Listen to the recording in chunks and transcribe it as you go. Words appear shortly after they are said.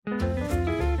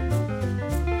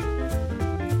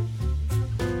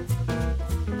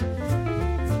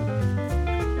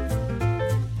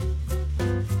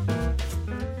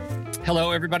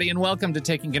Hello, everybody, and welcome to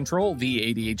Taking Control,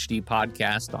 the ADHD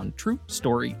podcast on True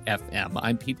Story FM.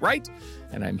 I'm Pete Wright,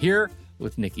 and I'm here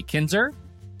with Nikki Kinzer.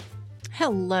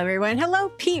 Hello, everyone. Hello,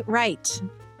 Pete Wright.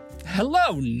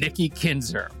 Hello, Nikki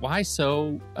Kinzer. Why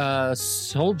so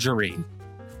soldiery?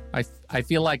 I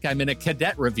feel like I'm in a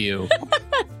cadet review.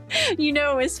 You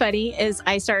know, what was funny is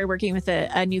I started working with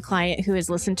a new client who has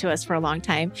listened to us for a long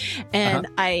time, and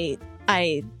I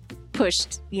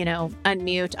pushed,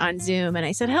 unmute on Zoom, and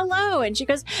I said, hello, and she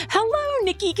goes, hello,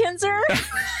 Nikki Kinzer. And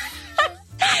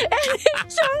it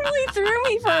totally threw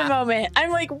me for a moment.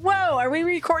 I'm like, whoa, are we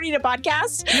recording a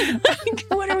podcast?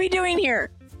 What are we doing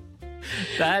here?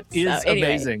 That is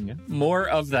amazing. More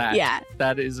of that. Yeah.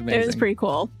 That is amazing. It was pretty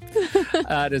cool.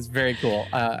 It is very cool.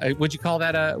 Would you call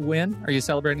that a win? Are you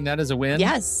celebrating that as a win?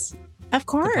 Yes. Of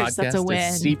course, that's a win.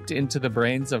 Is seeped into the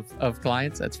brains of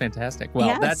clients. That's fantastic. Well,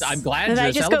 yes. I'm glad and you're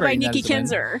I just go by celebrating Nikki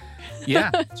Kinzer.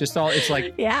 Yeah, it's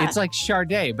like yeah. It's like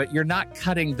Sade, but you're not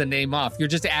cutting the name off. You're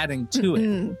just adding to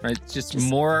it. Right? It's just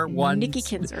more one. Nikki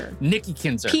Kinzer. Nikki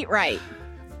Kinzer. Pete Wright.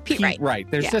 Pete Wright.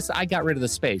 There's I got rid of the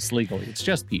space legally. It's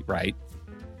just Pete Wright.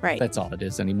 Right. That's all it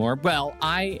is anymore. Well,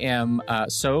 I am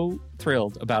so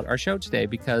thrilled about our show today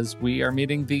because we are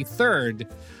meeting the third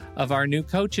of our new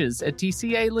coaches at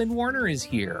TCA. Lynn Warner is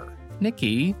here.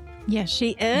 Nikki. Yes,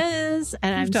 she is.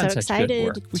 And I'm so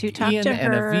excited to talk Ian to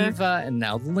her. And Aviva and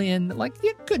now Lynn.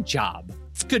 Good job.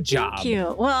 Good job. Thank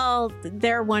you. Well,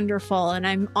 they're wonderful, and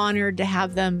I'm honored to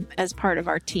have them as part of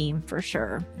our team for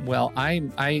sure. Well,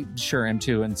 I sure am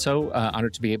too, and so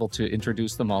honored to be able to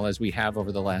introduce them all as we have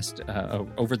over the last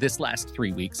over this last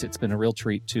 3 weeks. It's been a real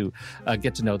treat to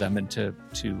get to know them and to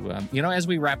as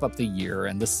we wrap up the year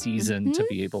and the season to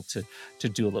be able to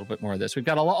do a little bit more of this. We've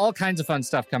got all kinds of fun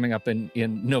stuff coming up in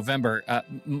November.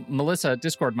 Melissa,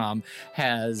 Discord Mom,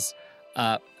 has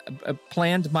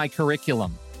planned my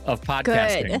curriculum of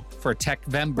podcasting for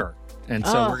Techvember. And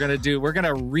so we're going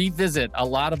to revisit a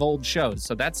lot of old shows.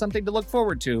 So that's something to look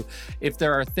forward to. If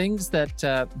there are things that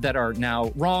are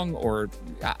now wrong, or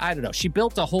I don't know, she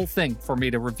built a whole thing for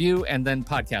me to review and then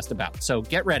podcast about. So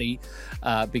get ready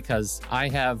because I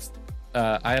have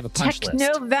a punch list.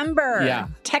 November. Yeah.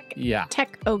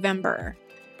 Tech-Ovember.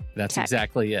 That's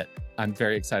exactly it. I'm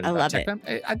very excited about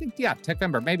Techvember. I think,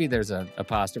 Techvember. Maybe there's an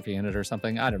apostrophe in it or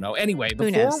something. I don't know. Anyway,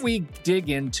 before we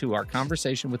dig into our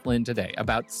conversation with Lynn today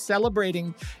about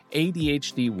celebrating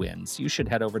ADHD wins, you should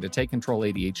head over to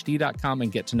TakeControlADHD.com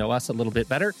and get to know us a little bit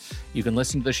better. You can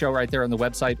listen to the show right there on the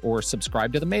website or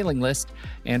subscribe to the mailing list,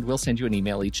 and we'll send you an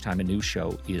email each time a new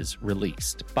show is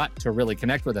released. But to really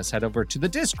connect with us, head over to the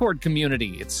Discord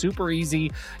community. It's super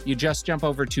easy. You just jump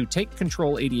over to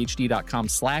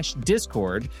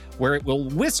TakeControlADHD.com/Discord, where it will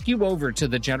whisk you over to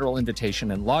the general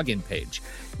invitation and login page.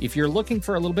 If you're looking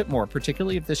for a little bit more,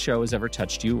 particularly if this show has ever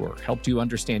touched you or helped you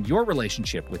understand your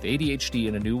relationship with ADHD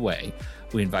in a new way,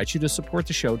 we invite you to support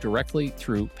the show directly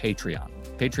through Patreon.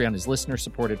 Patreon is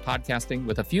listener-supported podcasting.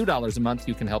 With a few dollars a month,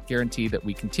 you can help guarantee that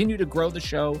we continue to grow the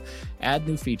show, add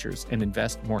new features, and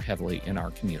invest more heavily in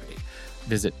our community.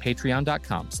 Visit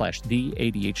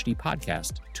patreon.com/theADHD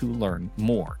podcast to learn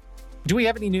more. Do we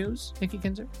have any news, Nikki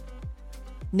Kinzer?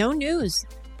 No news.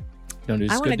 No news.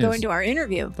 I want to go into our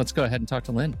interview. Let's go ahead and talk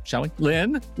to Lynn, shall we?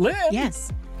 Lynn? Yes.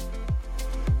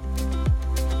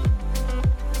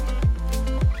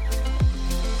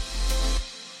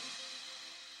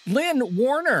 Lynn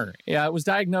Warner was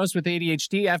diagnosed with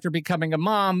ADHD after becoming a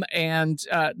mom and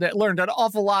learned an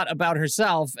awful lot about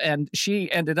herself. And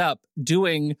she ended up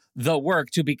doing the work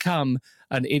to become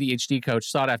an ADHD coach,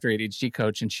 sought-after ADHD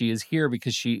coach. And she is here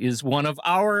because she is one of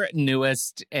our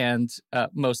newest and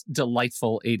most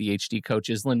delightful ADHD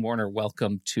coaches. Lynn Warner,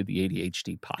 welcome to the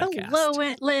ADHD podcast. Hello,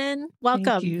 Lynn. Welcome.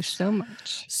 Thank you so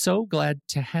much. So glad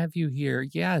to have you here.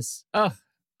 Yes. Oh,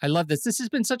 I love this. This has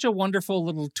been such a wonderful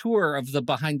little tour of the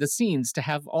behind the scenes to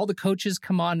have all the coaches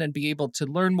come on and be able to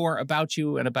learn more about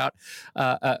you and about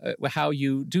how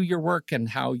you do your work and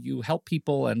how you help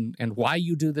people and why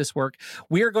you do this work.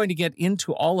 We are going to get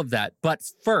into all of that. But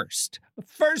first,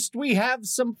 we have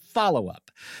some follow-up.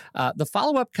 The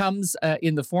follow-up comes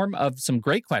in the form of some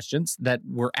great questions that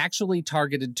were actually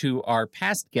targeted to our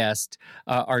past guest,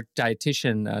 our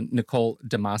dietitian, Nicole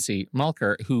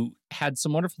Damasi-Malker, who had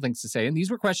some wonderful things to say. And these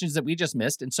were questions that we just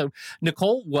missed. And so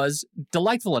Nicole was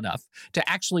delightful enough to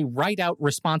actually write out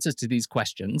responses to these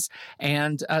questions.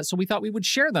 And so we thought we would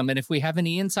share them. And if we have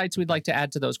any insights we'd like to add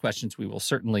to those questions, we will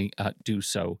certainly do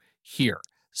so here.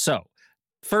 So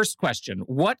First question,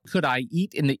 what could I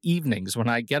eat in the evenings when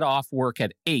I get off work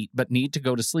at 8 but need to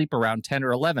go to sleep around 10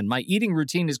 or 11? My eating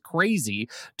routine is crazy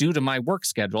due to my work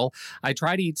schedule. I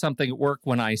try to eat something at work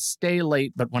when I stay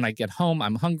late, but when I get home,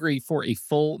 I'm hungry for a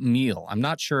full meal. I'm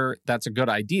not sure that's a good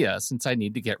idea since I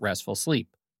need to get restful sleep.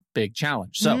 Big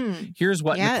challenge. So here's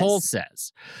what Nicole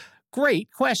says.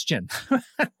 Great question.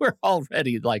 We're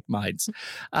already like minds.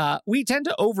 We tend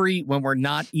to overeat when we're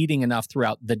not eating enough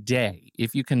throughout the day.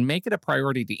 If you can make it a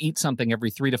priority to eat something every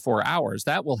 3 to 4 hours,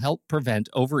 that will help prevent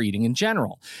overeating in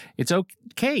general. It's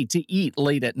okay to eat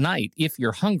late at night if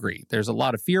you're hungry. There's a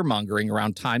lot of fear-mongering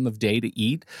around time of day to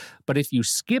eat, but if you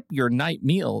skip your night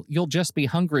meal, you'll just be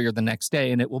hungrier the next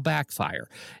day and it will backfire.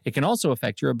 It can also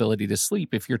affect your ability to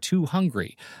sleep if you're too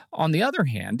hungry. On the other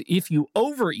hand, if you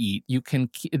overeat,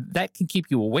 that can keep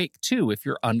you awake too if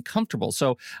you're uncomfortable.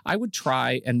 So I would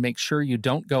try and make sure you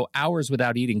don't go hours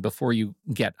without eating before you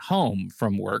get home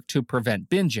from work to prevent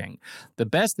binging. The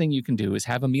best thing you can do is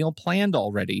have a meal planned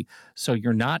already so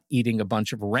you're not eating a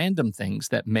bunch of random things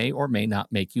that may or may not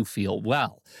make you feel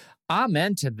well.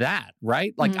 Amen to that,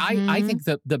 right? Like, I think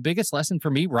the biggest lesson for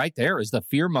me right there is the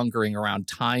fear-mongering around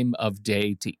time of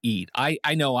day to eat. I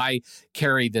know I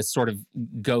carry this sort of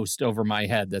ghost over my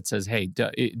head that says, hey,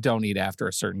 don't eat after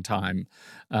a certain time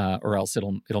or else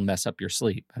it'll mess up your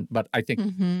sleep. But I think,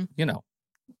 do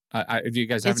you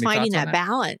guys have any thoughts on that? It's finding that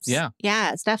balance.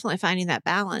 Yeah, it's definitely finding that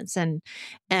balance.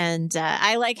 And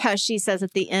I like how she says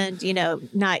at the end,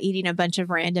 not eating a bunch of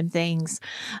random things.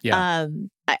 Yeah.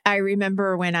 I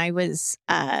remember when I was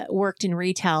worked in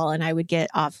retail and I would get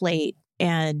off late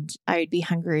and I would be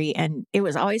hungry and it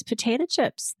was always potato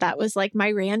chips. That was like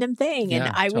my random thing. And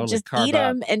I would just eat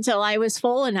them until I was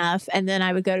full enough and then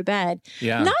I would go to bed.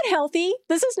 Yeah. Not healthy.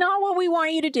 This is not what we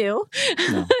want you to do.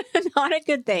 No. Not a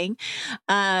good thing.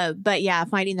 But yeah,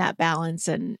 finding that balance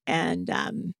and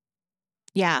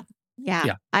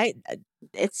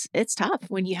it's tough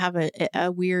when you have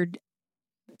a weird,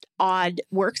 odd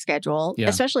work schedule,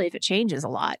 especially if it changes a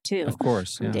lot too. Of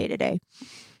course, from day to day.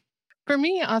 For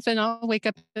me, often I'll wake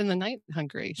up in the night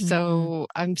hungry. So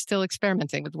I'm still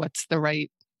experimenting with what's the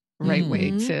right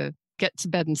way to get to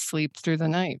bed and sleep through the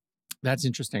night. That's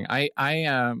interesting. I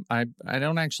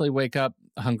don't actually wake up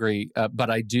hungry, but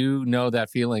I do know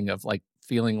that feeling of like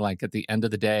feeling like at the end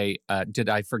of the day, did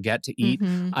I forget to eat?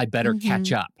 I better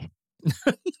catch up.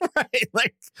 Right?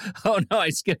 Like, oh no, I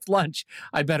skipped lunch.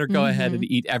 I better go ahead and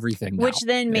eat everything now. Which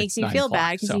then makes you feel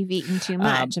bad because you've eaten too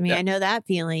much. I know that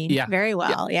feeling very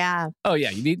well. Yeah. Oh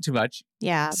yeah, you've eaten too much.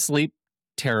 Yeah. Sleep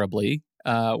terribly.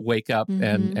 Wake up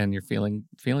and you're feeling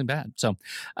bad. So,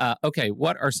 okay,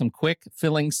 what are some quick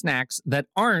filling snacks that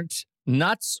aren't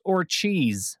nuts or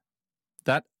cheese?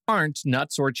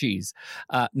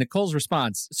 Nicole's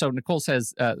response. So Nicole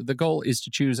says the goal is to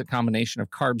choose a combination of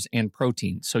carbs and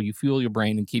protein so you fuel your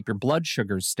brain and keep your blood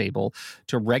sugars stable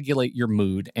to regulate your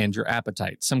mood and your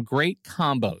appetite. Some great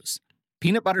combos: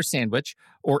 peanut butter sandwich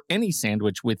or any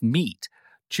sandwich with meat.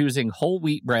 Choosing whole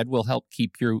wheat bread will help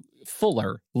keep you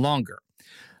fuller longer.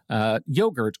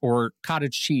 Yogurt or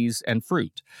cottage cheese and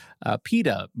fruit.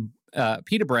 Pita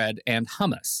bread and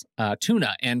hummus,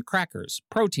 tuna and crackers,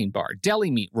 protein bar,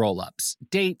 deli meat roll-ups,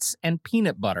 dates and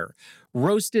peanut butter,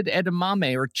 roasted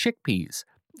edamame or chickpeas,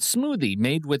 smoothie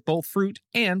made with both fruit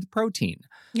and protein.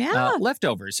 Yeah.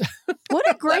 Leftovers. What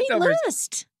a great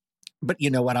list. But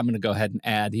you know what? I'm going to go ahead and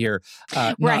add here,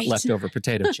 not leftover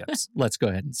potato chips. Let's go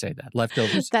ahead and say that.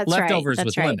 Leftovers. Leftovers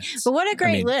with lemons. But what a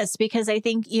great list, because I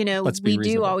think, we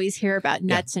do always hear about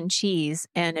nuts and cheese.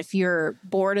 And if you're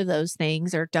bored of those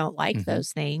things or don't like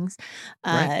those things,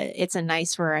 it's a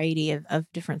nice variety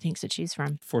of different things to choose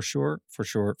from. For sure.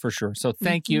 So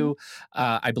thank you.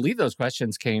 I believe those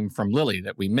questions came from Lily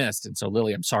that we missed. And so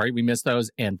Lily, I'm sorry we missed those.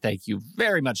 And thank you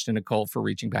very much to Nicole for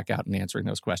reaching back out and answering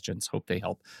those questions. Hope they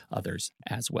help others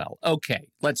as well. Okay,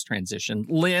 let's transition.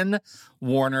 Lynn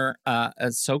Warner,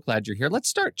 so glad you're here. Let's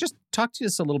start. Just talk to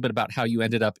us a little bit about how you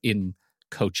ended up in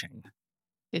coaching.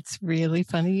 It's really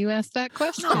funny you asked that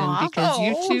question because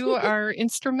you two are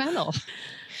instrumental.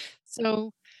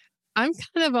 So I'm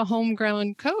kind of a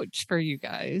homegrown coach for you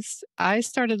guys. I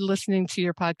started listening to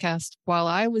your podcast while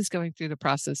I was going through the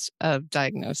process of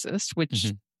diagnosis,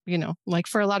 which, like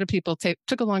for a lot of people,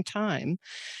 took a long time.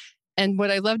 And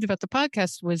what I loved about the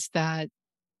podcast was that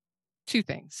two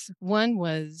things. One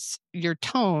was your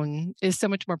tone is so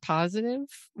much more positive,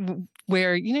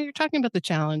 where, you're talking about the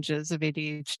challenges of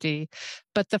ADHD,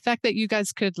 but the fact that you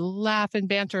guys could laugh and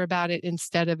banter about it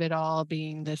instead of it all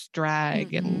being this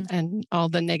drag and all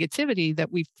the negativity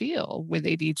that we feel with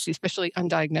ADHD, especially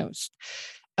undiagnosed.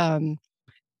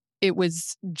 It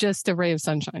was just a ray of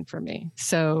sunshine for me.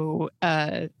 So,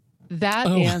 That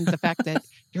and the fact that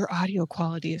your audio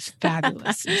quality is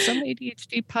fabulous. And some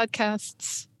ADHD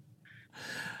podcasts,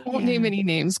 I won't name any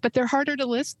names, but they're harder to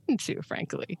listen to,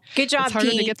 frankly. Good job, It's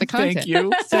harder to get the content. Thank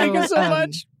you. Thank you so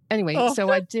much. Anyway, so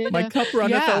I did... My cup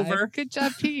runneth over. Good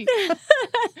job, Pete.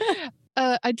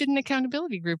 I did an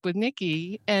accountability group with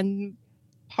Nikki, and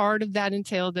part of that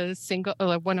entailed a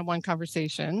one-on-one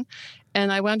conversation.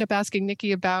 And I wound up asking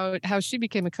Nikki about how she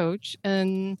became a coach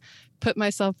and put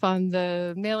myself on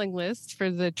the mailing list for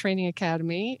the training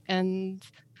academy. And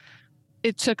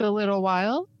it took a little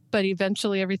while, but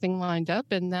eventually everything lined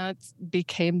up, and that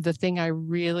became the thing I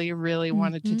really, really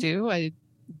wanted to do. I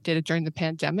did it during the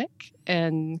pandemic,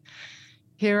 and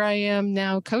here I am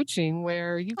now coaching,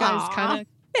 where you guys kind of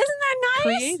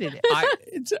created it.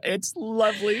 It's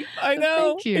lovely. I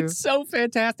know. Thank you. It's so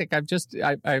fantastic. I'm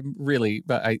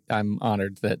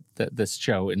honored that this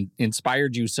show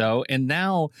inspired you so. And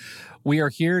now we are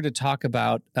here to talk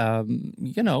about,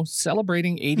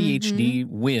 celebrating ADHD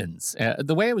wins.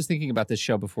 The way I was thinking about this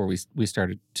show before we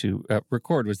started to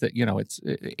record was that,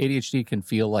 ADHD can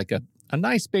feel like a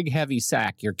nice big heavy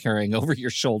sack you're carrying over your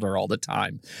shoulder all the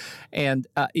time. And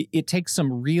it takes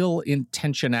some real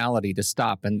intentionality to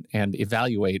stop and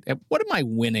evaluate, what am I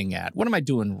winning at? What am I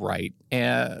doing right?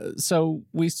 So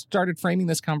we started framing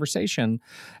this conversation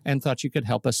and thought you could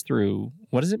help us through,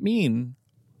 what does it mean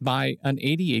by an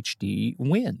ADHD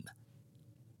win?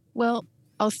 Well,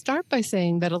 I'll start by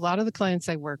saying that a lot of the clients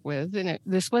I work with, and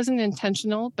this wasn't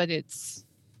intentional, but it's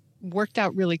worked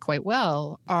out really quite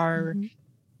well, are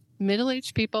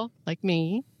middle-aged people like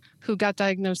me who got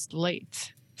diagnosed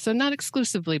late. So not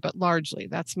exclusively, but largely.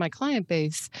 That's my client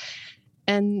base.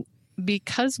 And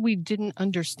because we didn't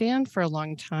understand for a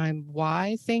long time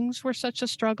why things were such a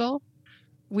struggle,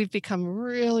 we've become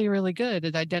really, really good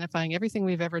at identifying everything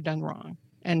we've ever done wrong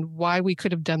and why we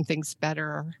could have done things better,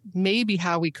 or maybe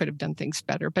how we could have done things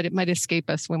better, but it might escape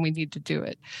us when we need to do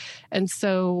it. And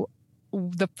so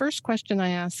the first question I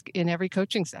ask in every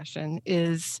coaching session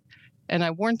is, and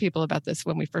I warn people about this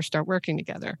when we first start working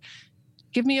together,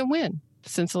 give me a win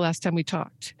since the last time we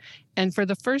talked. And for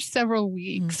the first several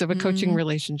weeks of a coaching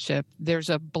relationship, there's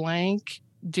a blank,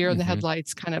 deer in the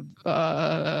headlights kind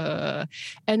of,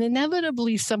 and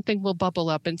inevitably something will bubble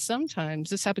up. And sometimes,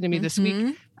 this happened to me this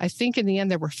week, I think in the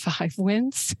end there were 5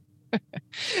 wins.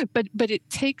 but it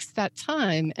takes that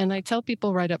time. And I tell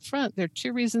people right up front, there are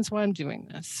 2 reasons why I'm doing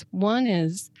this. One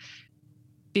is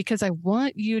because I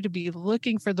want you to be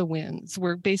looking for the wins.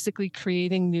 We're basically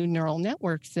creating new neural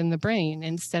networks in the brain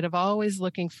instead of always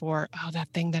looking for, that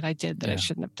thing that I did that I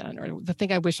shouldn't have done, or the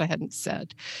thing I wish I hadn't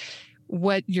said.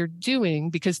 What you're doing,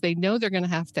 because they know they're going to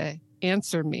have to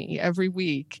answer me every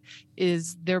week,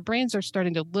 is their brains are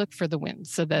starting to look for the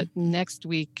wins so that next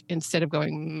week, instead of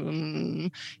going,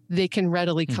 they can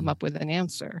readily come up with an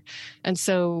answer. And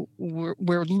so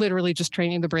we're literally just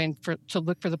training the brain to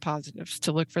look for the positives,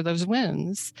 to look for those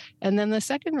wins. And then the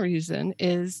second reason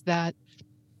is that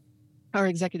our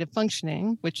executive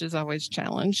functioning, which is always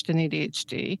challenged in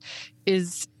ADHD,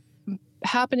 is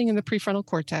happening in the prefrontal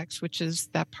cortex, which is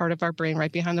that part of our brain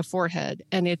right behind the forehead.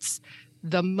 And it's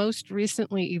the most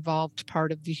recently evolved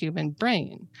part of the human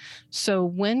brain. So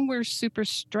when we're super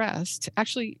stressed,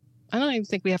 actually, I don't even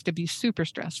think we have to be super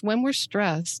stressed. When we're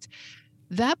stressed,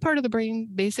 that part of the brain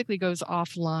basically goes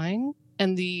offline,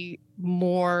 and the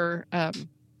more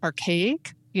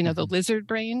archaic, the lizard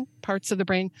brain parts of the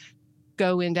brain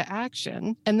go into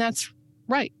action. And that's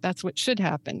right. That's what should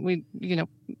happen.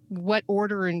 What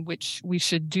order in which we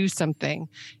should do something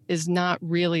is not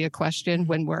really a question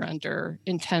when we're under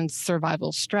intense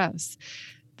survival stress.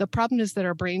 The problem is that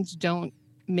our brains don't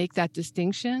make that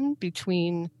distinction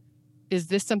between, is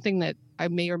this something that I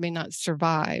may or may not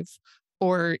survive,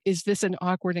 or is this an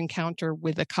awkward encounter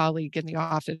with a colleague in the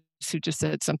office who just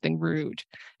said something rude,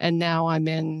 and now I'm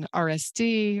in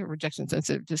RSD, rejection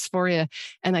sensitive dysphoria,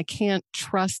 and I can't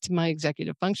trust my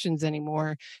executive functions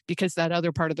anymore because that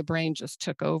other part of the brain just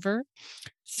took over.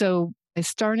 So by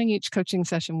starting each coaching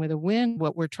session with a win,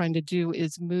 what we're trying to do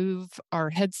is move our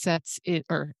headsets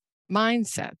or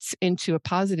mindsets into a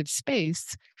positive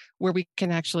space where we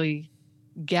can actually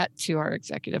get to our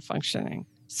executive functioning.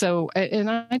 So, and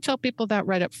I tell people that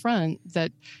right up front,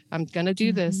 that I'm going to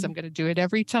do this. I'm going to do it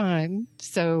every time.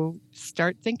 So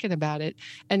start thinking about it.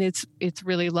 And it's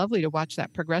really lovely to watch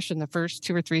that progression. The first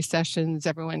 2 or 3 sessions,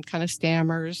 everyone kind of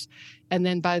stammers. And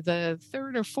then by the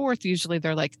 3rd or 4th, usually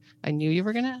they're like, I knew you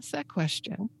were going to ask that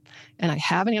question and I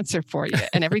have an answer for you.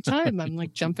 And every time I'm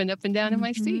like jumping up and down in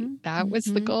my seat. That was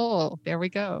the goal. There we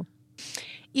go.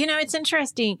 It's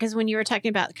interesting because when you were talking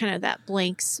about kind of that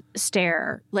blank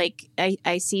stare, like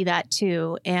I see that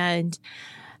too. And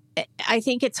I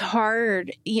think it's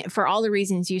hard for all the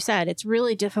reasons you said. It's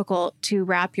really difficult to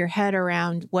wrap your head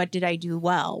around what did I do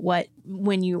well?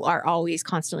 When you are always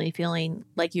constantly feeling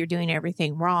like you're doing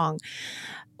everything wrong.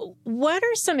 What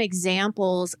are some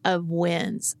examples of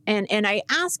wins? And I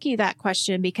ask you that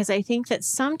question because I think that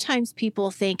sometimes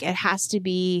people think it has to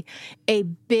be a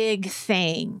big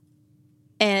thing.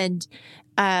 And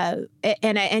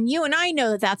you and I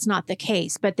know that that's not the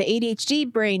case, but the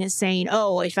ADHD brain is saying,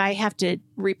 oh, if I have to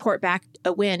report back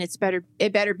a win, it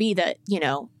better be that,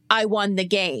 I won the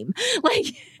game. Like,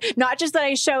 not just that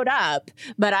I showed up,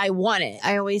 but I won it.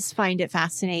 I always find it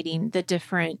fascinating, the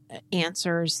different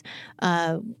answers.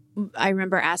 I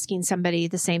remember asking somebody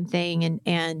the same thing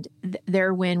and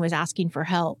their win was asking for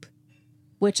help,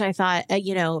 which I thought,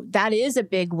 that is a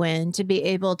big win to be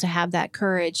able to have that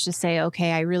courage to say,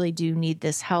 okay, I really do need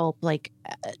this help. Like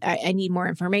I need more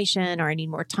information or I need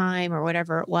more time or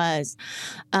whatever it was.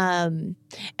 And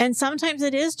sometimes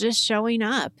it is just showing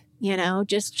up.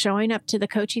 Just showing up to the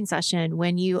coaching session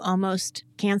when you almost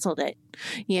canceled it,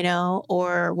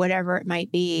 or whatever it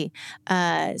might be.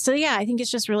 So yeah, I think it's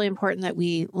just really important that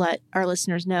we let our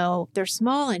listeners know they're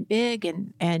small and big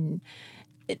and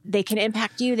they can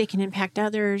impact you. They can impact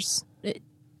others.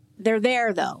 They're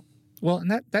there though. Well,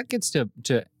 and that gets to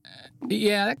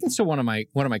one of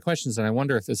my questions, and I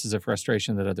wonder if this is a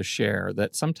frustration that others share,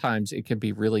 that sometimes it can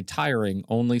be really tiring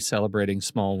only celebrating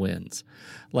small wins.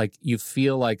 Like you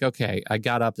feel like, okay, I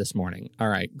got up this morning. All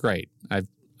right, great.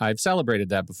 I've celebrated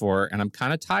that before, and I'm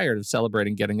kind of tired of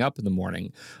celebrating getting up in the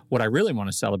morning. What I really want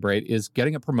to celebrate is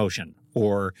getting a promotion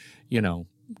or,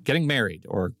 getting married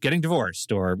or getting divorced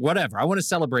or whatever. I want to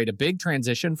celebrate a big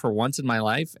transition for once in my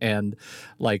life and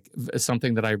like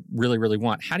something that I really, really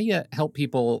want. How do you help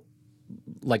people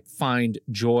like find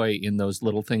joy in those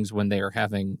little things when they are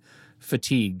having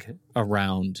fatigue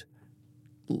around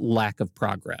lack of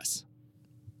progress?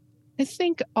 I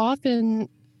think often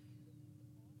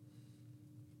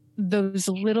those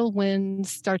little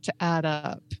wins start to add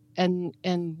up. And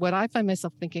what I find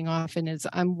myself thinking often is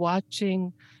I'm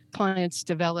watching clients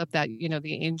develop that,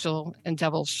 the angel and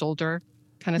devil shoulder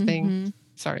kind of thing. Mm-hmm.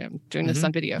 Sorry, I'm doing this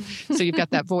on video. So you've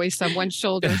got that voice on one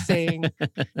shoulder saying,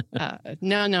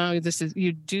 no,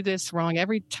 you do this wrong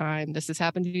every time. This has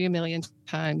happened to you a million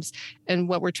times. And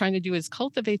what we're trying to do is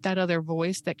cultivate that other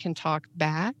voice that can talk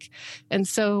back. And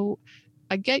so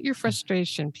I get your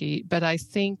frustration, Pete, but I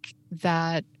think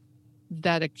that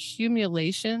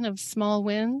accumulation of small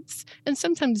wins, and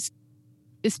sometimes,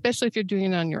 especially if you're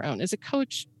doing it on your own, as a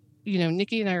coach,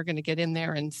 Nikki and I are going to get in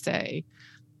there and say,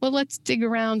 well, let's dig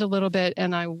around a little bit.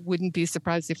 And I wouldn't be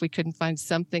surprised if we couldn't find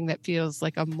something that feels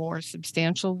like a more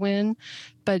substantial win.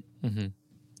 But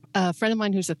a friend of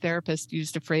mine who's a therapist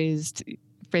used a phrase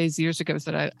years ago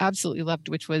that I absolutely loved,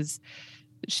 which was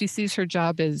she sees her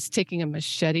job as taking a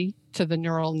machete to the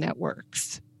neural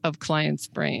networks of clients'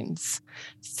 brains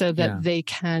so that they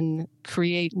can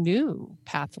create new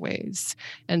pathways.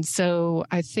 And so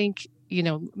I think,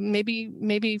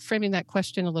 maybe framing that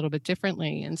question a little bit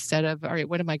differently instead of, all right,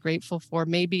 what am I grateful for?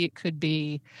 Maybe it could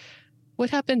be, what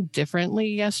happened differently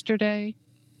yesterday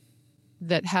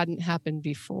that hadn't happened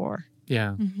before?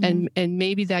 Yeah. Mm-hmm. And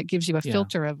maybe that gives you a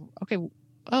filter of, okay,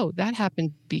 oh, that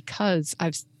happened because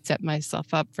I've set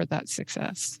myself up for that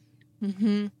success.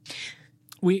 Mm-hmm.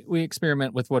 We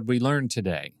experiment with what we learned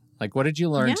today. Like, what did you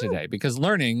learn today? Because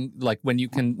learning, like when you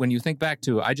think back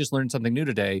to, I just learned something new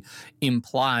today,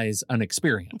 implies an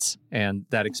experience. And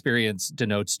that experience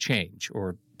denotes change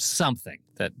or something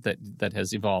that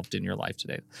has evolved in your life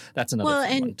today. That's another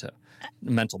one to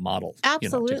mental model.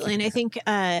 Absolutely. And I think,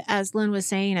 as Lynn was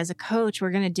saying, as a coach, we're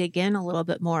going to dig in a little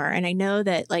bit more. And I know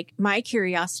that like my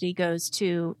curiosity goes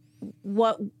to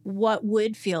what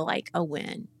would feel like a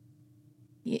win.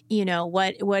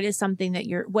 What is something that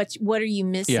what are you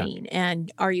missing?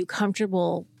 And are you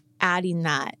comfortable adding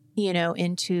that,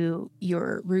 into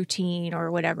your routine or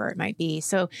whatever it might be?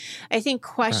 So I think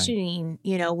questioning,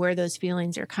 where those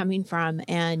feelings are coming from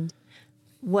and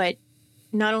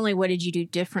not only what did you do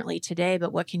differently today,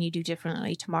 but what can you do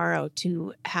differently tomorrow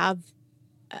to have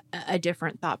a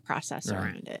different thought process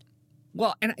around it?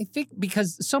 Well, and I think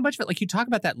because so much of it, like you talk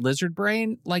about that lizard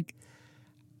brain, like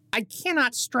I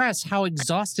cannot stress how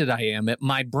exhausted I am at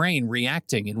my brain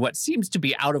reacting in what seems to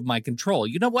be out of my control.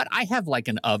 You know what? I have like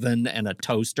an oven and a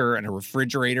toaster and a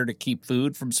refrigerator to keep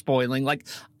food from spoiling. Like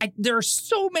there are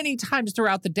so many times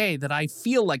throughout the day that I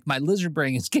feel like my lizard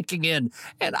brain is kicking in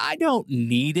and I don't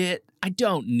need it.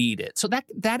 So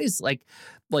that is like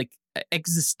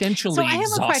existentially So I have a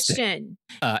exhausting.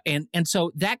 question. And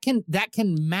so that can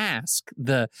mask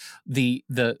the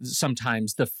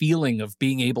sometimes the feeling of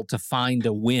being able to find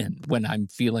a win when I'm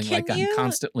feeling like I'm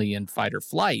constantly in fight or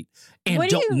flight and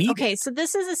don't need Okay, it. so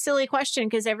this is a silly question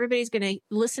because everybody's going to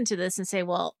listen to this and say,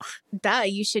 well, duh,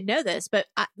 you should know this, but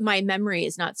my memory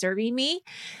is not serving me.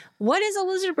 What is a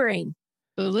lizard brain?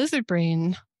 The lizard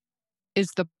brain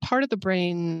is the part of the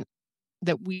brain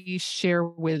that we share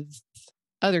with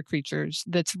other creatures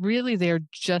that's really there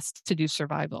just to do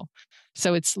survival.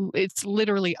 So it's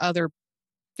literally other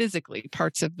physically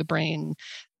parts of the brain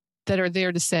that are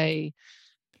there to say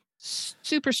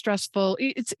super stressful.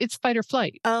 It's fight or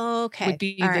flight. Okay. Would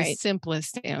be the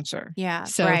simplest answer. Yeah.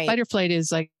 So fight or flight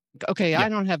is like, okay, I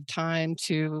don't have time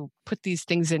to put these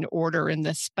things in order in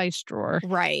the spice drawer.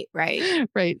 Right.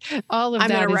 Right. All of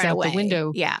that is out the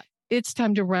window. Yeah. It's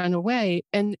time to run away.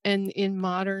 And in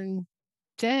modern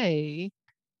day,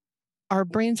 our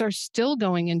brains are still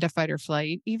going into fight or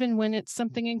flight, even when it's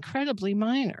something incredibly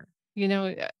minor. You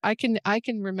know, I can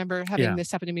remember having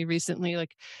this happen to me recently,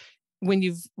 like when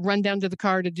you've run down to the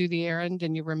car to do the errand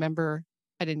and you remember,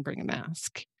 I didn't bring a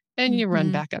mask. And you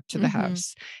run back up to the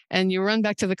house and you run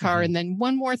back to the car. And then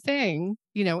one more thing,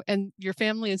 you know, and your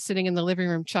family is sitting in the living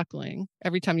room chuckling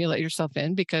every time you let yourself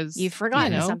in because you've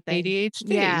forgotten something.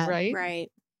 ADHD, right?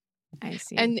 Right. I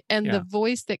see. And the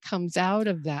voice that comes out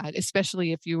of that,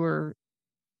 especially if you were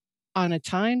on a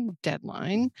time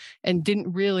deadline and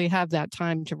didn't really have that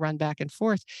time to run back and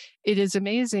forth, it is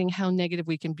amazing how negative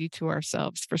we can be to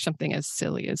ourselves for something as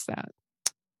silly as that.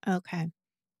 Okay.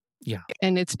 Yeah.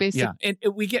 And it's basically... Yeah.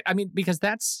 And we get, I mean, because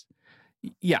that's...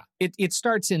 Yeah, it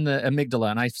starts in the amygdala,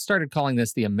 and I started calling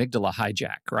this the amygdala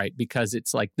hijack, right? Because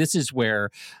it's like this is where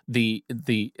the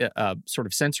sort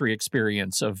of sensory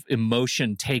experience of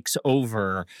emotion takes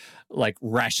over like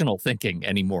rational thinking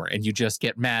anymore, and you just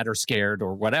get mad or scared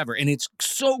or whatever. And it's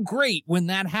so great when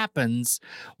that happens,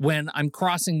 when I'm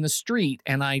crossing the street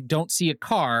and I don't see a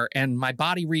car and my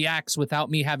body reacts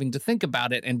without me having to think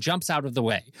about it and jumps out of the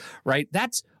way, right?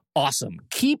 That's awesome.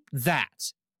 Keep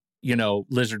that. You know,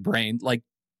 lizard brain, like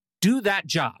do that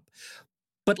job.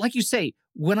 But like you say,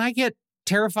 when I get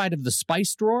terrified of the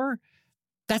spice drawer,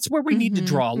 that's where we need to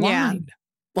draw a line.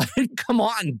 Like, come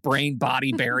on, brain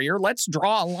body barrier. Let's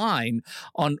draw a line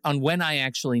on when I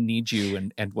actually need you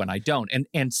and when I don't.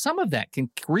 And some of that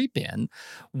can creep in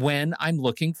when I'm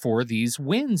looking for these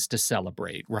wins to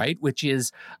celebrate, right? Which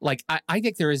is like, I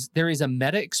think there is a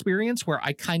meta experience where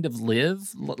I kind of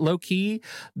live low key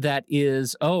that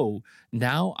is, oh,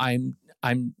 now I'm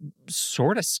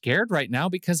sort of scared right now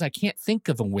because I can't think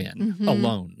of a win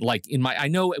alone. Like I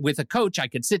know with a coach, I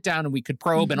could sit down and we could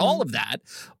probe and all of that,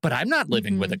 but I'm not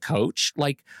living with a coach.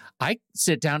 Like I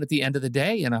sit down at the end of the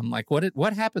day and I'm like,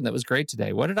 what happened that was great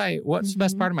today? What's the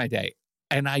best part of my day?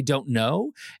 And I don't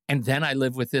know. And then I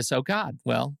live with this, oh God,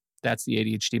 well, that's the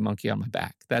ADHD monkey on my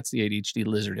back. That's the ADHD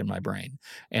lizard in my brain.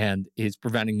 And it's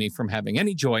preventing me from having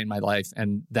any joy in my life.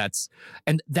 And that's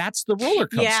the roller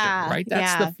coaster, right?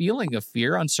 That's the feeling of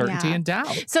fear, uncertainty, and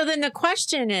doubt. So then the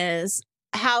question is,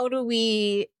 how do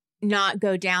we not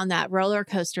go down that roller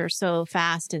coaster so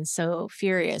fast and so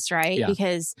furious, right? Yeah.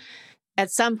 Because at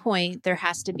some point there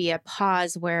has to be a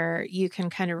pause where you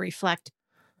can kind of reflect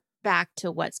back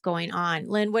to what's going on.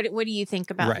 Lynn, what do you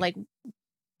think about like,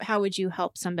 how would you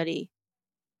help somebody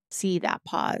see that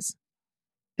pause?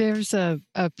 There's a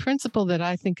principle that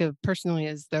I think of personally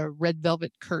as the red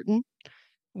velvet curtain,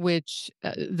 which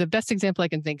the best example I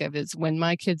can think of is when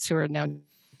my kids, who are now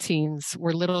teens,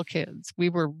 were little kids. We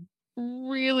were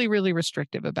really, really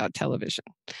restrictive about television.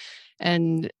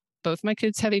 And both my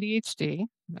kids have ADHD.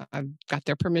 I've got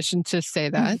their permission to say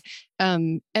that.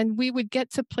 And we would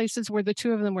get to places where the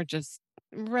two of them were just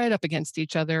right up against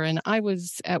each other. And I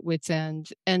was at wit's end.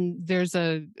 And there's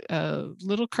a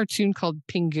little cartoon called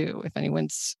Pingu, if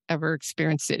anyone's ever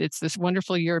experienced it. It's this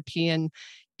wonderful European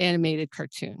animated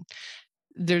cartoon.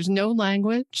 There's no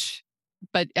language,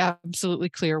 but absolutely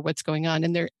clear what's going on.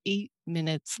 And they're 8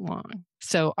 minutes long.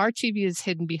 So our TV is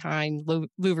hidden behind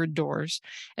louvered doors.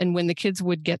 And when the kids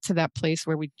would get to that place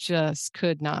where we just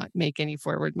could not make any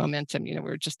forward momentum, we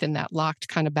were just in that locked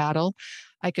kind of battle,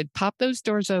 I could pop those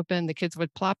doors open, the kids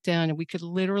would plop down, and we could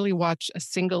literally watch a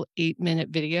single 8-minute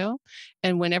video.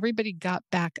 And when everybody got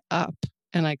back up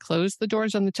and I closed the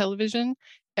doors on the television,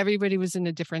 everybody was in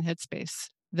a different headspace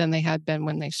than they had been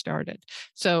when they started.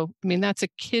 So, I mean, that's a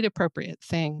kid appropriate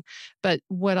thing. But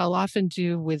what I'll often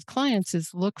do with clients is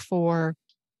look for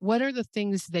what are the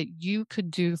things that you could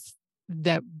do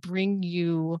that bring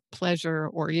you pleasure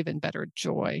or even better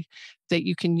joy that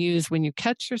you can use when you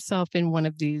catch yourself in one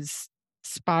of these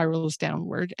spirals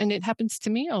downward. And it happens to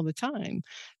me all the time.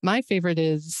 My favorite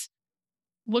is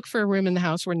look for a room in the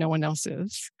house where no one else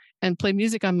is and play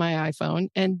music on my iPhone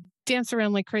and dance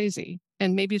around like crazy.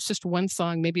 And maybe it's just one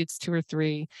song, maybe it's 2 or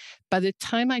 3. By the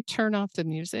time I turn off the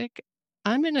music,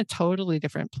 I'm in a totally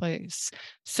different place.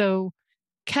 So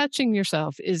catching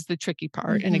yourself is the tricky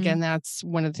part. Mm-hmm. And again, that's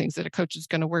one of the things that a coach is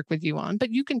going to work with you on.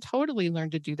 But you can totally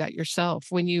learn to do that yourself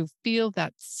when you feel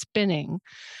that spinning.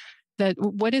 That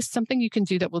what is something you can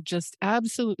do that will just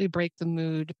absolutely break the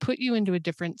mood, put you into a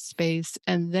different space,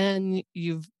 and then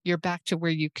you're back to where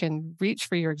you can reach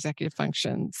for your executive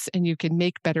functions and you can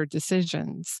make better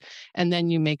decisions, and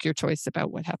then you make your choice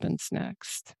about what happens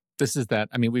next. This is that.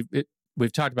 I mean,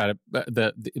 we've talked about it.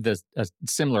 The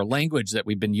similar language that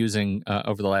we've been using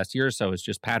over the last year or so is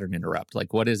just pattern interrupt.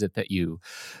 Like, what is it that you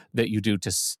do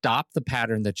to stop the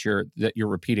pattern that you're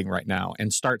repeating right now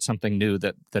and start something new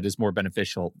that is more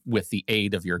beneficial with the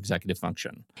aid of your executive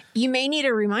function? You may need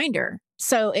a reminder.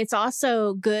 So it's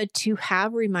also good to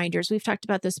have reminders. We've talked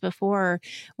about this before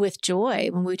with joy.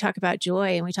 When we talk about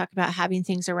joy and we talk about having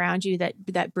things around you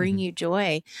that bring you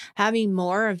joy, having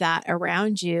more of that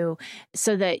around you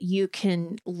so that you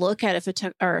can look at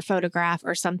a photograph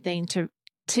or something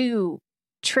to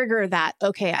trigger that,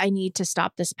 okay, I need to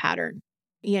stop this pattern.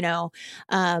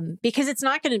 Because it's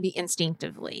not going to be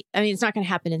instinctively. I mean, it's not going to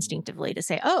happen instinctively to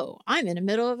say, oh, I'm in the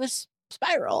middle of a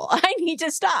spiral. I need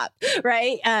to stop.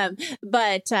 Right.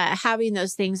 But having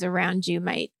those things around you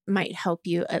might help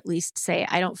you at least say,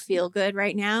 I don't feel good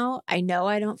right now. I know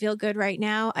I don't feel good right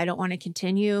now. I don't want to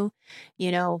continue.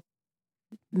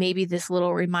 Maybe this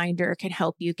little reminder can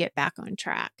help you get back on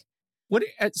track.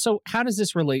 So how does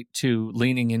this relate to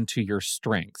leaning into your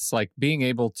strengths, like being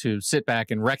able to sit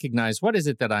back and recognize what is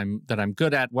it that I'm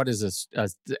good at? What is this?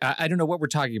 I don't know what we're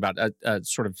talking about, a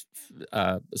sort of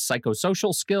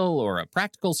psychosocial skill or a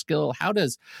practical skill. How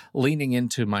does leaning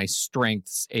into my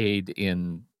strengths aid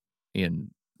in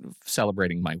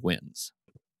celebrating my wins?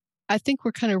 I think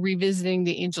we're kind of revisiting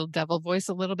the angel devil voice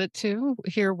a little bit too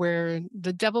here, where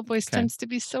the devil voice tends to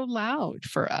be so loud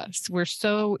for us. We're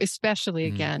so, especially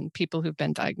again, people who've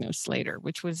been diagnosed later,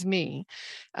 which was me.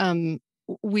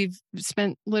 We've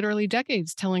spent literally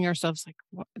decades telling ourselves like,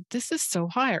 this is so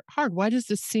hard. Why does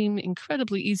this seem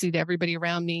incredibly easy to everybody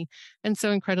around me and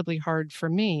so incredibly hard for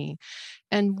me?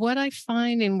 And what I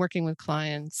find in working with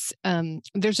clients,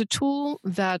 there's a tool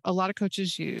that a lot of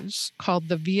coaches use called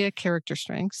the VIA Character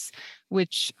Strengths,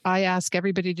 which I ask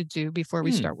everybody to do before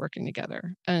we start working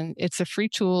together. And it's a free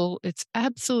tool. It's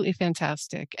absolutely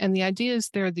fantastic. And the idea is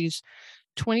there are these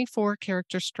 24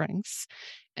 character strengths,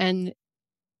 and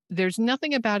there's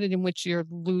nothing about it in which you're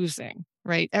losing,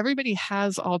 right? Everybody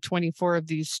has all 24 of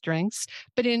these strengths,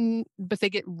 but they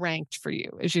get ranked for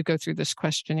you as you go through this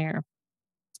questionnaire.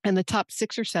 And the top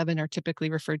 6 or 7 are typically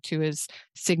referred to as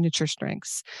signature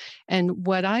strengths. And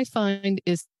what I find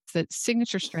is that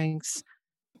signature strengths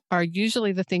are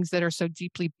usually the things that are so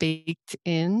deeply baked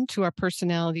into our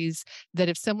personalities that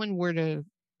if someone were to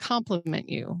compliment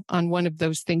you on one of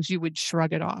those things, you would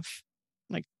shrug it off.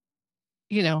 Like,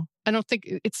 I don't think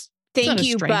it's thank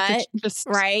you, strength, but just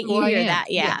right. You hear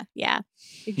that. Yeah.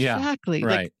 Exactly.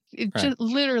 Right. Like it's just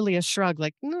literally a shrug.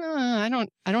 Like, no, I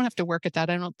don't have to work at that.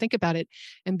 I don't think about it.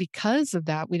 And because of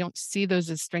that, we don't see those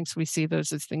as strengths. We see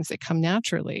those as things that come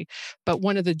naturally. But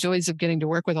one of the joys of getting to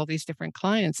work with all these different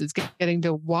clients is getting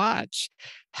to watch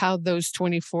how those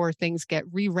 24 things get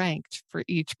re-ranked for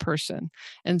each person.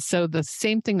 And so the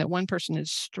same thing that one person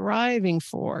is striving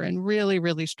for and really,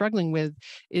 really struggling with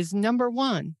is number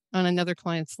 1 on another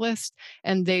client's list.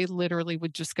 And they literally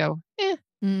would just go,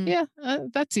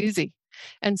 that's easy.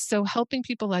 And so helping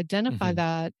people identify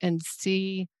that and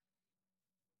see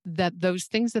that those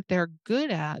things that they're good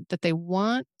at, that they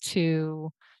want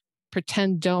to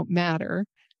pretend don't matter,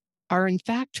 are in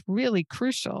fact really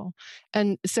crucial.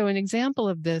 And so an example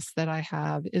of this that I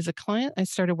have is a client I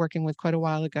started working with quite a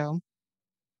while ago,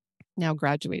 now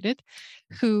graduated,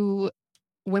 who,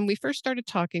 when we first started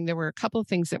talking, there were a couple of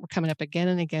things that were coming up again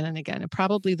and again and again. And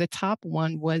probably the top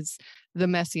one was the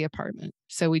messy apartment.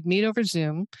 So we'd meet over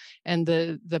Zoom and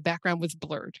the background was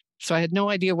blurred. So I had no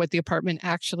idea what the apartment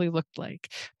actually looked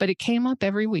like, but it came up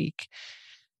every week.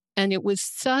 And it was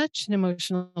such an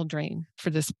emotional drain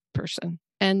for this person.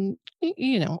 And,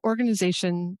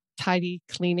 organization, tidy,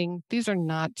 cleaning, these are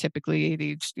not typically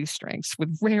ADHD strengths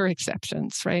with rare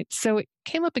exceptions, right? So it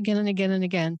came up again and again and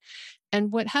again.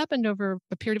 And what happened over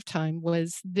a period of time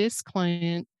was this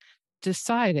client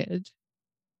decided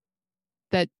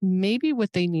that maybe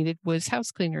what they needed was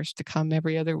house cleaners to come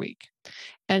every other week.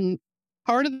 And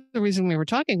part of the reason we were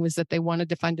talking was that they wanted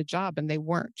to find a job and they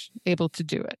weren't able to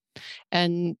do it.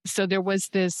 And so there was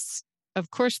this,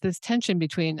 of course, this tension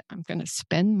between, I'm going to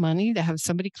spend money to have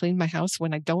somebody clean my house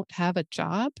when I don't have a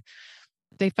job.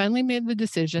 They finally made the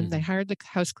decision. They hired the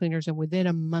house cleaners, and within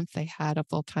a month they had a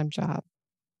full-time job.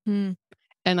 And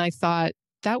I thought,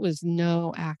 that was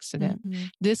no accident.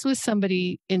 This was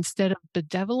somebody, instead of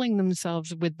bedeviling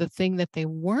themselves with the thing that they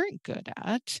weren't good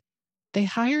at, they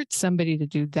hired somebody to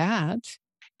do that,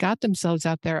 got themselves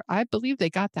out there. I believe they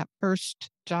got that first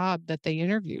job that they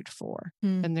interviewed for,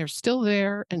 and they're still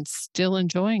there and still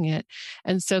enjoying it.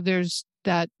 And so there's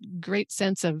that great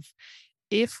sense of,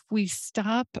 if we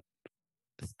stop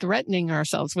threatening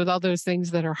ourselves with all those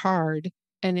things that are hard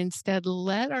and instead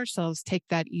let ourselves take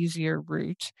that easier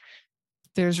route,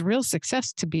 there's real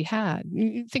success to be had.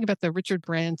 You think about the Richard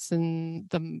Branson,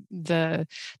 the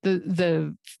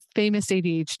famous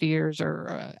ADHDers,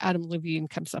 or Adam Levine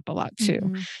comes up a lot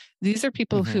too. These are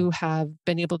people who have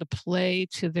been able to play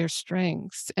to their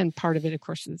strengths. And part of it, of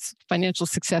course, is financial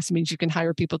success means you can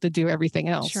hire people to do everything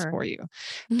else for you.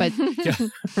 But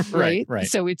right?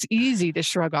 So it's easy to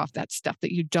shrug off that stuff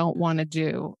that you don't want to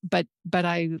do. But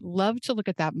I love to look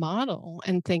at that model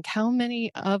and think, how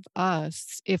many of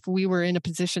us, if we were in a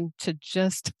position to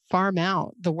just farm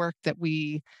out the work that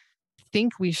we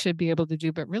think we should be able to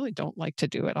do, but really don't like to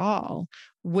do at all,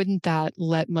 wouldn't that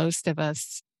let most of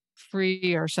us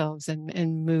free ourselves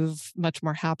and move much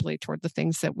more happily toward the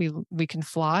things that we can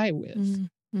fly with?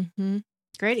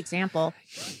 Great example.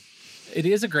 It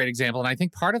is a great example. And I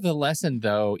think part of the lesson,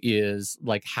 though, is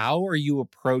like, how are you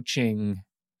approaching,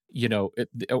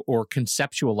 or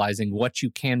conceptualizing what you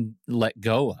can let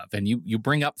go of? And you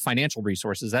bring up financial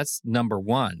resources. That's number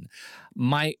one.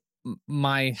 My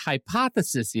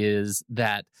hypothesis is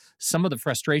that some of the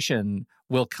frustration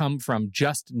will come from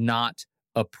just not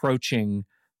approaching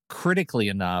critically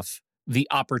enough the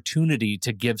opportunity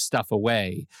to give stuff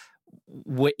away.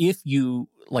 If you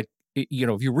if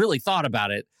you really thought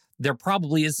about it, there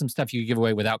probably is some stuff you give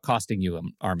away without costing you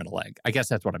an arm and a leg. I guess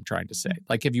that's what I'm trying to say.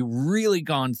 Like, have you really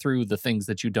gone through the things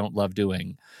that you don't love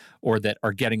doing, or that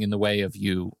are getting in the way of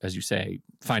you, as you say,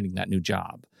 finding that new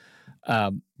job?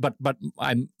 But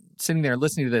I'm sitting there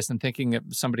listening to this and thinking of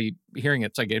somebody hearing it,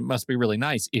 it's like, it must be really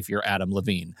nice if you're Adam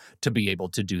Levine to be able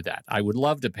to do that. I would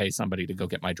love to pay somebody to go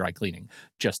get my dry cleaning,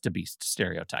 just to be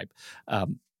stereotype.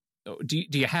 Do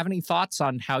you have any thoughts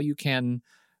on how you can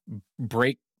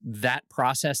break that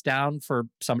process down for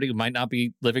somebody who might not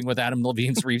be living with Adam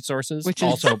Levine's resources? Which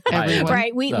also is everyone.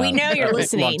 Right. We know you're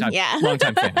listening.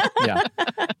 Long-time fan. Yeah.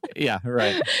 Yeah,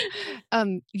 right. I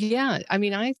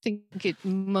mean, I think it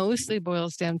mostly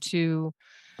boils down to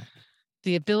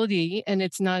the ability, and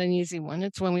it's not an easy one,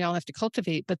 it's one we all have to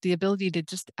cultivate, but the ability to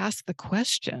just ask the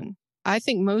question. I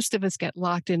think most of us get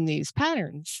locked in these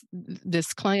patterns.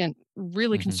 This client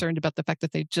really concerned about the fact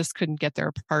that they just couldn't get their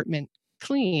apartment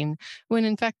clean, when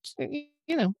in fact,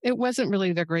 it wasn't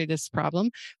really their greatest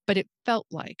problem, but it felt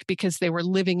like, because they were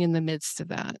living in the midst of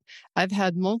that. I've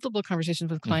had multiple conversations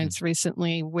with clients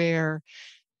recently where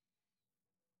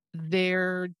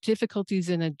their difficulties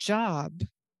in a job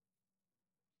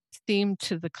seemed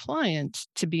to the client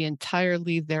to be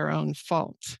entirely their own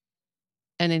fault.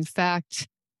 And in fact,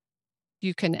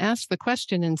 you can ask the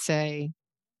question and say,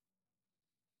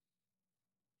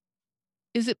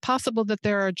 is it possible that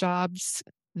there are jobs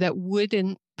that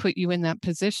wouldn't put you in that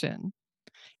position?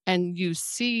 And you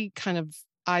see kind of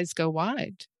eyes go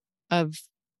wide of,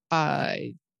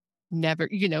 never,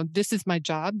 this is my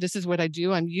job. This is what I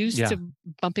do. I'm used to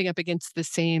bumping up against the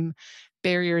same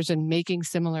barriers and making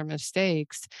similar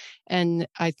mistakes. And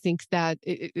I think that,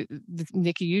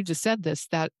 Nikki, you just said this,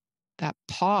 that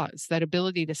pause, that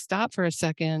ability to stop for a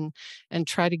second and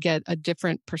try to get a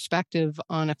different perspective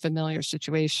on a familiar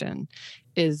situation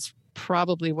is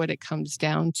probably what it comes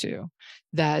down to.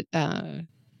 That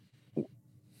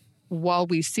while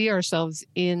we see ourselves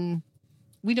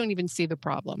we don't even see the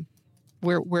problem.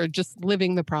 We're just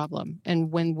living the problem.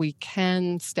 And when we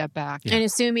can step back. And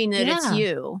assuming that it's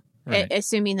you,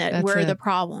 assuming that we're the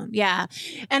problem. Yeah.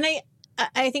 And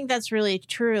I think that's really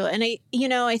true. And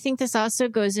I think this also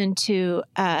goes into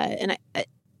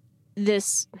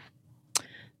this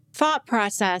thought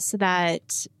process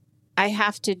that I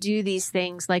have to do these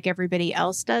things like everybody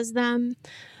else does them,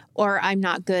 or I'm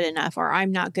not good enough, or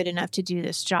I'm not good enough to do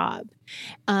this job.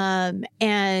 And,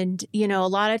 a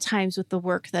lot of times with the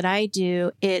work that I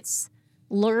do, it's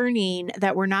learning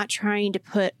that we're not trying to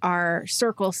put our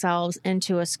circle selves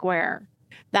into a square.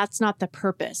 That's not the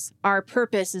purpose. Our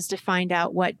purpose is to find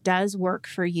out what does work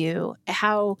for you.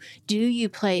 How do you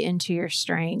play into your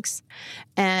strengths?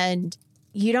 And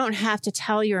you don't have to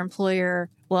tell your employer,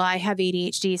 well, I have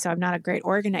ADHD, so I'm not a great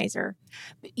organizer.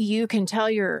 You can tell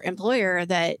your employer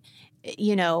that,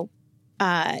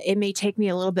 it may take me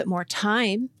a little bit more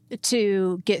time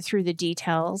to get through the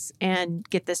details and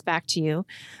get this back to you.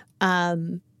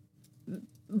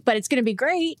 But it's going to be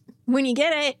great when you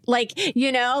get it.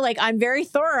 I'm very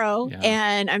thorough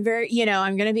and I'm very,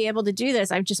 I'm going to be able to do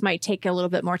this. I just might take a little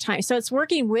bit more time. So it's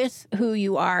working with who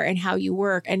you are and how you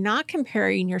work and not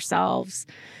comparing yourselves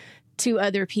to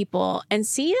other people, and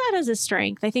see that as a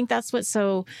strength. I think that's what's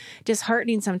so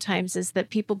disheartening sometimes, is that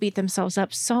people beat themselves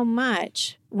up so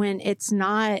much when it's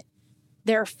not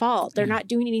their fault. They're not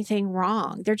doing anything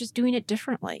wrong. They're just doing it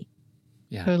differently.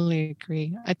 Yeah. Totally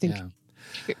agree. I think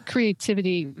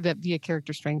creativity, that via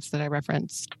character strengths that I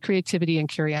referenced, creativity and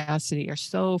curiosity are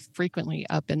so frequently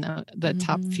up in the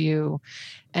top few.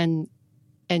 And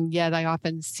yet I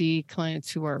often see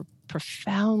clients who are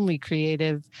profoundly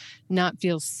creative not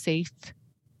feel safe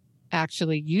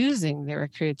actually using their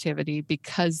creativity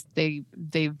because they've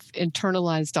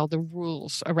internalized all the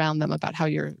rules around them about how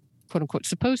you're, quote unquote,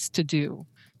 supposed to do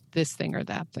this thing or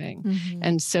that thing.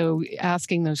 And so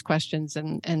asking those questions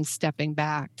and stepping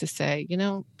back to say,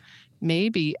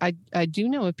 maybe I do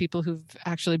know of people who've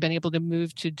actually been able to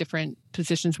move to different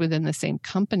positions within the same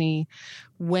company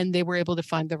when they were able to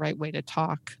find the right way to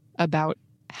talk about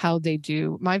how they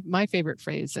do. My favorite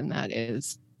phrase in that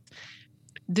is,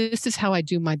 this is how I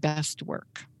do my best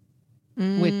work,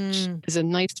 which is a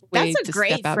nice way to step outside. That's a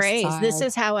great phrase. This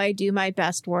is how I do my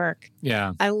best work.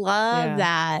 Yeah. I love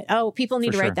that. Oh, people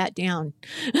need to write that down.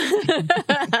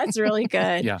 That's really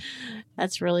good. Yeah.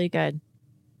 That's really good.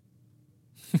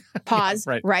 Pause.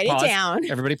 Write it down.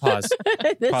 Everybody pause.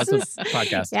 Pause the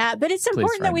podcast. Yeah, but it's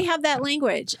important that we have that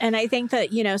language. And I think that,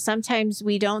 sometimes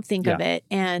we don't think of it.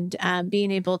 And being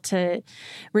able to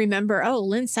remember, oh,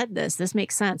 Lynn said this. This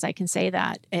makes sense. I can say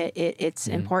that. It's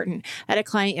important. I had a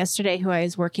client yesterday who I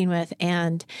was working with,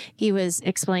 and he was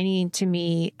explaining to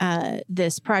me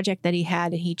this project that he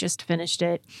had, and he just finished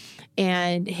it.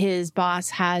 And his boss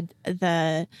had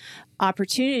the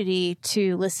opportunity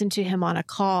to listen to him on a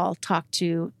call talk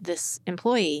to this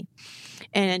employee,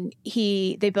 and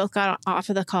they both got off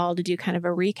of the call to do kind of a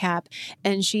recap,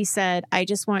 and she said, I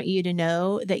just want you to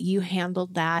know that you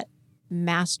handled that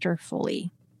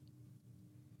masterfully.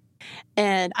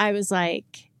 And I was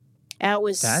like, that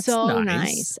was so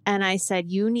nice. And I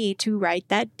said, you need to write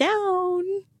that down,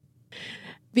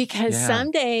 because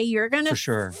someday you're going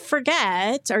to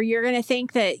forget, or you're going to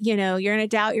think that, you're going to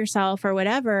doubt yourself or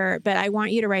whatever. But I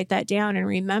want you to write that down and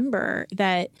remember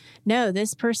that, no,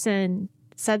 this person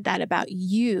said that about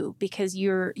you because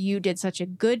you did such a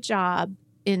good job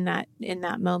in that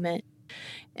moment.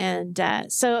 And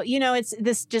so,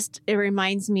 it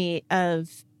reminds me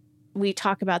of, we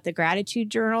talk about the gratitude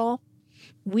journal.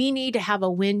 We need to have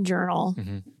a win journal.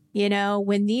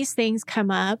 When these things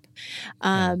come up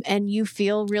and you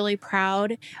feel really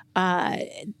proud,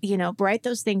 write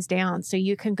those things down so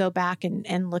you can go back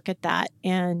and look at that.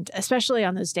 And especially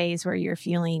on those days where you're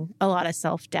feeling a lot of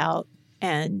self-doubt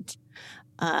and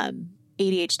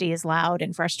ADHD is loud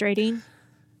and frustrating.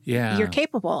 Yeah. You're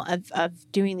capable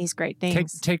of doing these great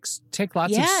things. Take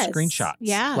lots of screenshots.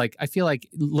 Yeah. Like, I feel like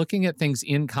looking at things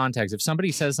in context. If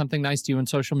somebody says something nice to you on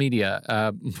social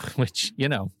media, which,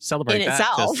 celebrate in that.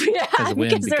 Itself.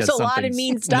 Because there's a lot of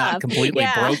mean stuff. Not completely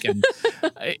broken.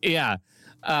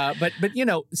 But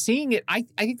seeing it, I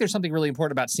think there's something really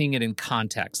important about seeing it in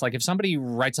context. Like if somebody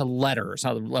writes a letter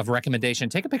of recommendation,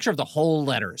 take a picture of the whole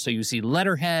letter. So you see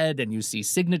letterhead and you see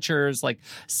signatures, like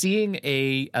seeing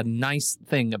a nice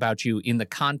thing about you in the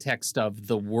context of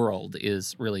the world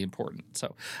is really important.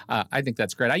 So I think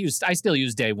that's great. I still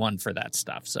use Day One for that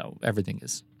stuff. So everything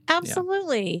is.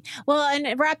 Absolutely. Yeah. Well,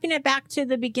 and wrapping it back to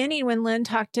the beginning when Lynn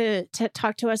talked to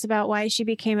us about why she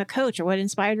became a coach or what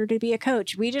inspired her to be a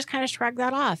coach, we just kind of shrugged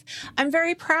that off. I'm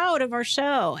very proud of our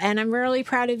show, and I'm really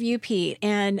proud of you, Pete,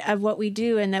 and of what we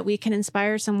do, and that we can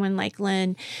inspire someone like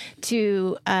Lynn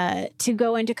to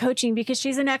go into coaching, because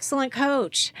she's an excellent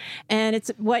coach and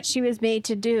it's what she was made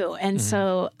to do. And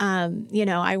so,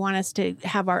 I want us to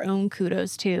have our own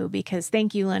kudos too, because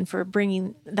thank you, Lynn, for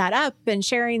bringing that up and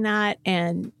sharing that.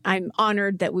 And I'm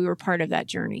honored that we were part of that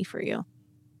journey for you.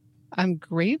 I'm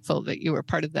grateful that you were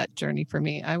part of that journey for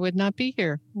me. I would not be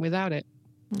here without it.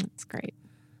 That's great.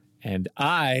 And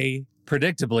I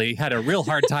predictably had a real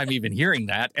hard time even hearing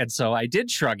that. And so I did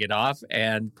shrug it off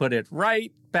and put it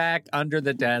right back under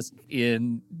the desk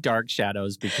in dark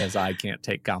shadows because I can't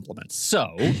take compliments.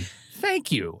 So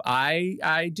thank you.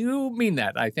 I do mean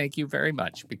that. I thank you very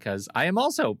much because I am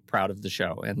also proud of the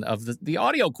show and of the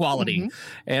audio quality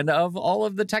and of all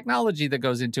of the technology that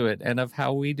goes into it and of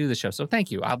how we do the show. So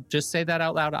thank you. I'll just say that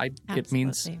out loud. It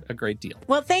means a great deal.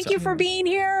 Well, thank you for being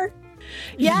here.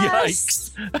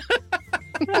 Yes. Yikes.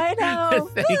 I know.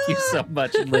 Thank you so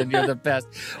much, Lynn. You're the best.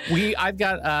 I've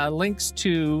got links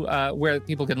to where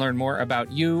people can learn more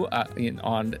about you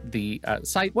on the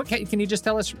site. Can you just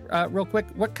tell us real quick,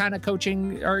 what kind of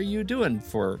coaching are you doing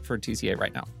for TCA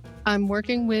right now? I'm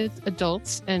working with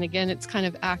adults, and again, it's kind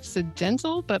of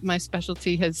accidental, but my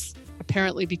specialty has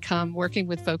apparently become working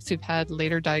with folks who've had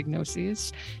later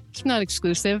diagnoses. It's not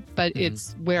exclusive, but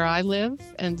it's where I live,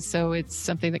 and so it's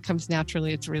something that comes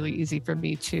naturally. It's really easy for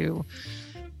me to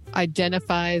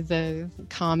identify the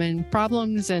common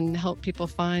problems and help people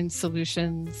find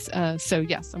solutions. So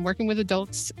yes, I'm working with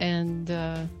adults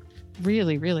and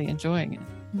really, really enjoying it.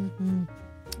 Mm-hmm.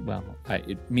 Well,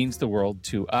 it means the world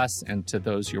to us and to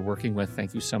those you're working with.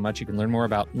 Thank you so much. You can learn more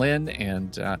about Lynn.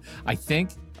 And I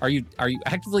think, are you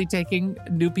actively taking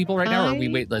new people right now, or are we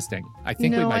waitlisting? I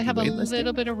think we might I have be a waitlisting.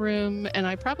 little bit of room, and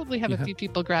I probably have a few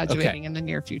people graduating in the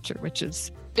near future, which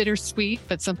is bittersweet,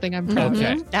 but something I'm proud of.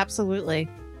 Okay. Absolutely.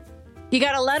 You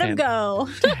got to let him go.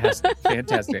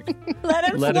 Fantastic. Let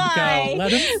him fly.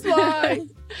 Let him fly.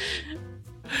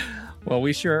 Well,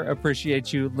 we sure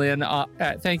appreciate you, Lynn.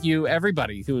 Thank you,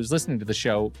 everybody who is listening to the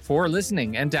show, for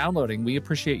listening and downloading. We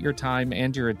appreciate your time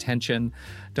and your attention.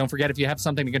 Don't forget, if you have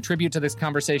something to contribute to this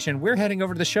conversation, we're heading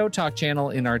over to the Show Talk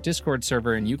channel in our Discord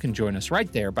server, and you can join us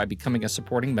right there by becoming a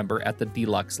supporting member at the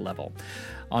deluxe level.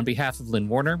 On behalf of Lynn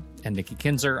Warner and Nikki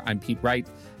Kinzer, I'm Pete Wright,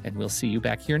 and we'll see you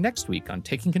back here next week on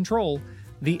Taking Control,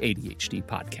 the ADHD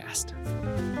podcast.